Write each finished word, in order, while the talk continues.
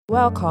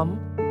Welcome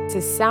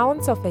to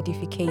Sounds of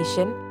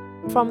Edification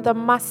from the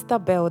Master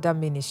Builder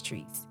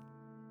Ministries,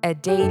 a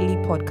daily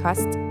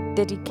podcast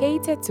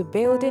dedicated to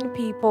building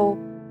people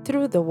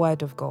through the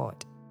Word of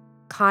God.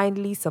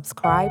 Kindly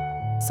subscribe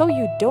so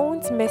you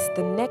don't miss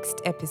the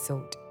next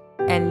episode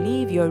and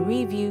leave your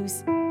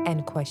reviews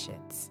and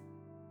questions.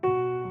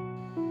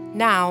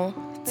 Now,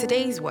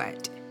 today's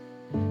word: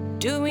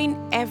 doing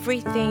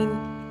everything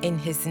in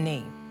His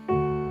name.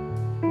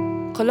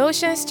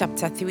 Colossians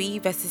chapter 3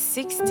 verses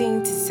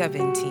 16 to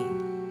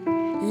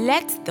 17.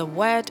 Let the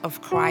word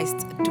of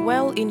Christ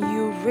dwell in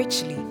you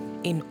richly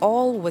in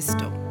all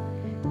wisdom,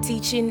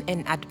 teaching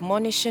and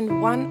admonishing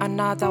one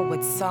another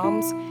with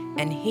psalms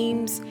and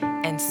hymns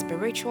and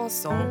spiritual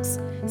songs,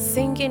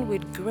 singing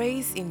with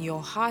grace in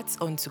your hearts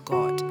unto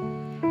God.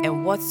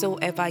 And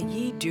whatsoever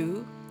ye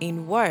do,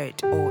 in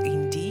word or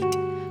in deed,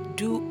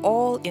 do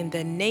all in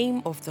the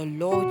name of the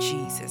Lord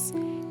Jesus,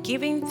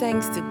 giving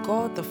thanks to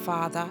God the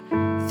Father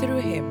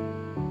through Him.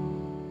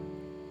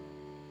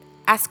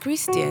 As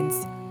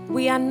Christians,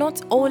 we are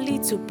not only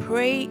to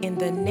pray in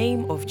the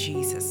name of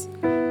Jesus,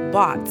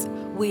 but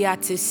we are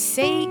to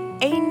say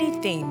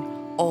anything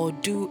or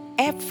do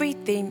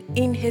everything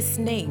in His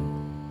name.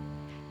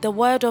 The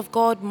Word of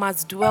God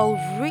must dwell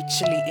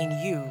richly in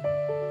you,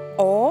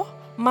 or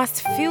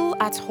must feel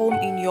at home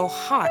in your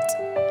heart,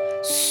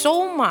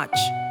 so much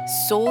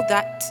so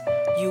that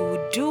you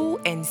will do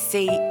and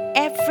say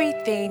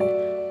everything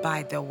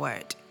by the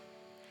Word.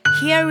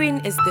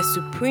 Hearing is the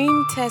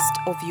supreme test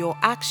of your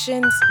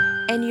actions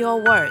and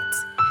your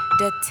words.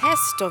 The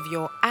test of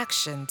your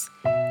actions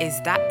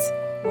is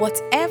that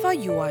whatever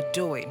you are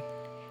doing,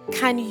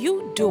 can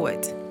you do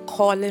it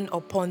calling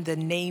upon the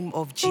name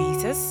of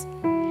Jesus?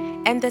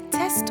 And the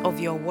test of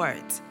your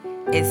words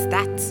is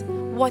that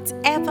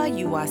whatever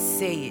you are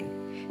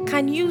saying,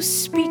 can you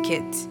speak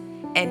it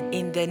and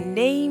in the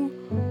name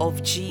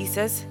of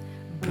Jesus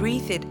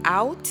breathe it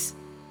out?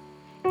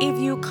 If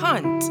you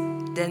can't,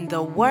 then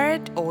the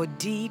word or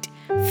deed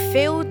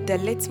failed the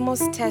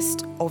litmus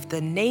test of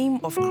the name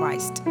of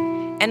Christ.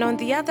 And on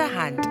the other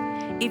hand,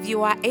 if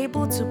you are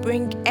able to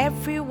bring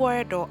every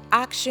word or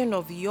action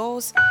of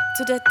yours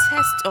to the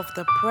test of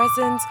the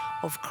presence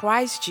of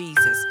Christ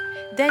Jesus,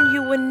 then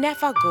you will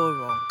never go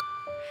wrong.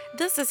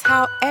 This is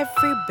how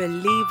every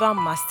believer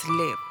must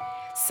live,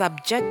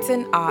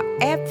 subjecting our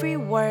every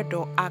word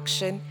or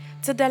action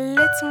to the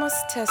litmus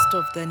test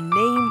of the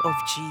name of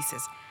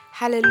Jesus.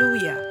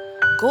 Hallelujah.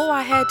 Go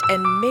ahead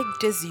and make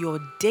this your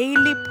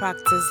daily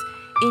practice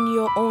in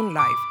your own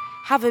life.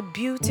 Have a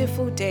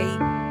beautiful day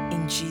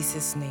in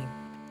Jesus' name.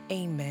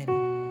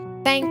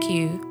 Amen. Thank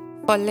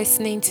you for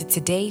listening to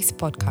today's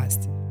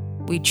podcast.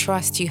 We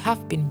trust you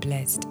have been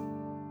blessed.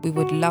 We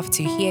would love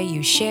to hear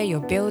you share your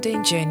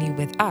building journey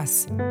with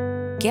us.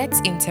 Get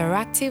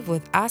interactive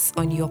with us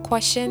on your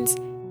questions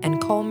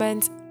and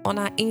comments on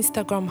our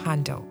Instagram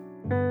handle.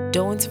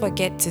 Don't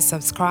forget to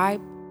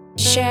subscribe,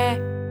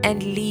 share,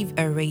 and leave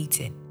a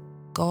rating.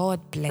 God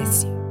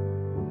bless you.